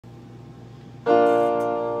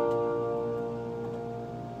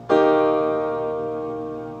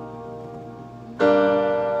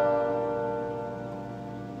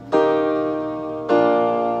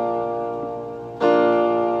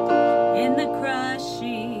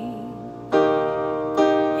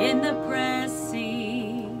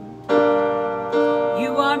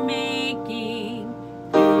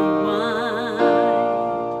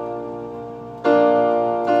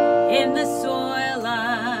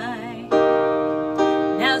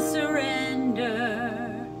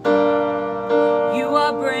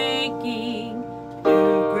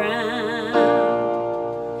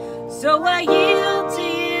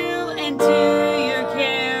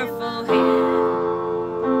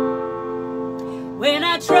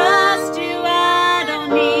trust you, I don't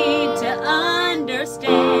need to understand.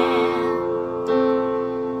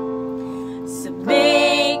 So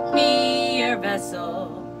make me your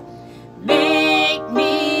vessel, make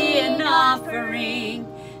me an offering,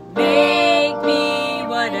 make me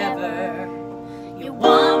whatever you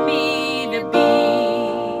want me to be.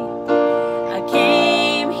 I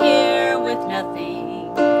came here with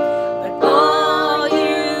nothing, but all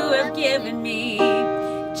you have given me.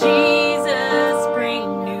 Jesus,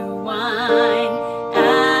 bring new wine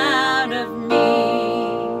out of me.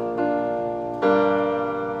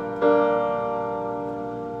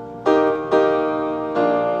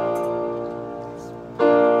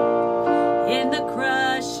 In the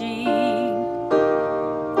crushing,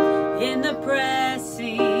 in the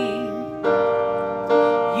pressing,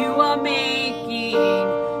 you are making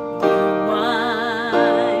new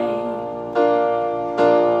wine.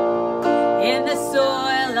 In the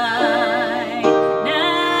soil I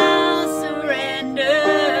now surrender,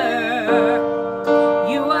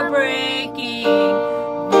 you are breaking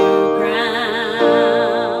new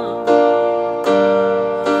ground.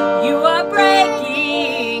 You are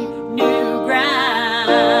breaking new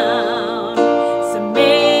ground. So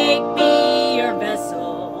make me your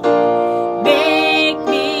vessel, make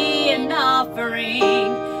me an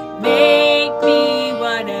offering, make me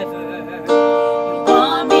whatever you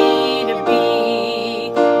want me to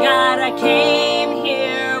be. God, I came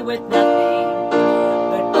here with nothing,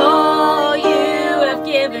 but all you have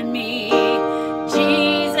given me.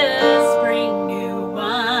 Jesus, bring new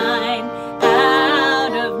wine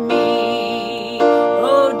out of me.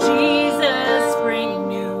 Oh, Jesus, bring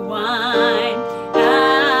new wine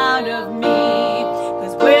out of me.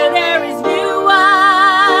 'Cause where there is new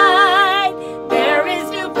wine, there is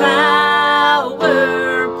new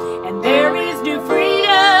power, and there is new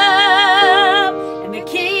freedom, and the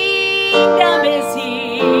kingdom is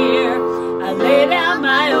here. I lay down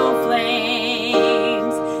my old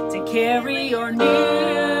flames to carry your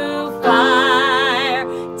new fire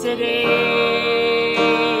today.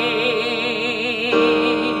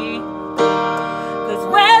 'Cause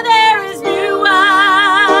where there is new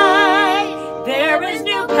wine, there is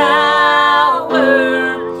new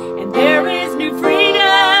power, and there is new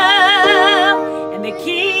freedom, and the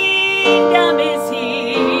kingdom is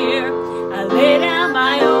here. I lay down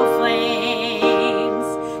my old flames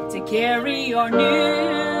to carry your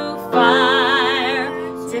new fire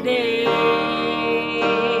today.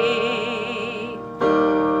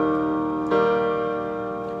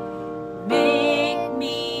 Make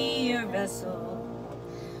me your vessel,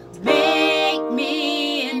 make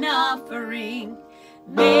me an offering,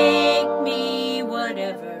 make me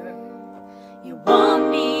whatever you want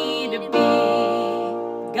me to be.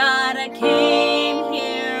 God, I came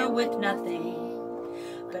here with nothing,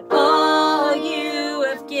 but all you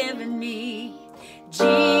have given me.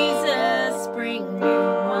 Jesus, bring new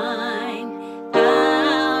wine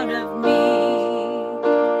out of me.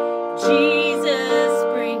 Jesus,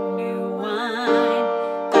 bring new wine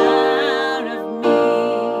out of me.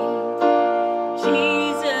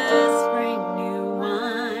 Jesus, bring new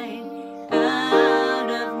wine out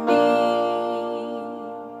of me.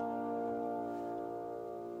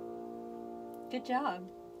 Good job.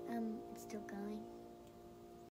 It's still going.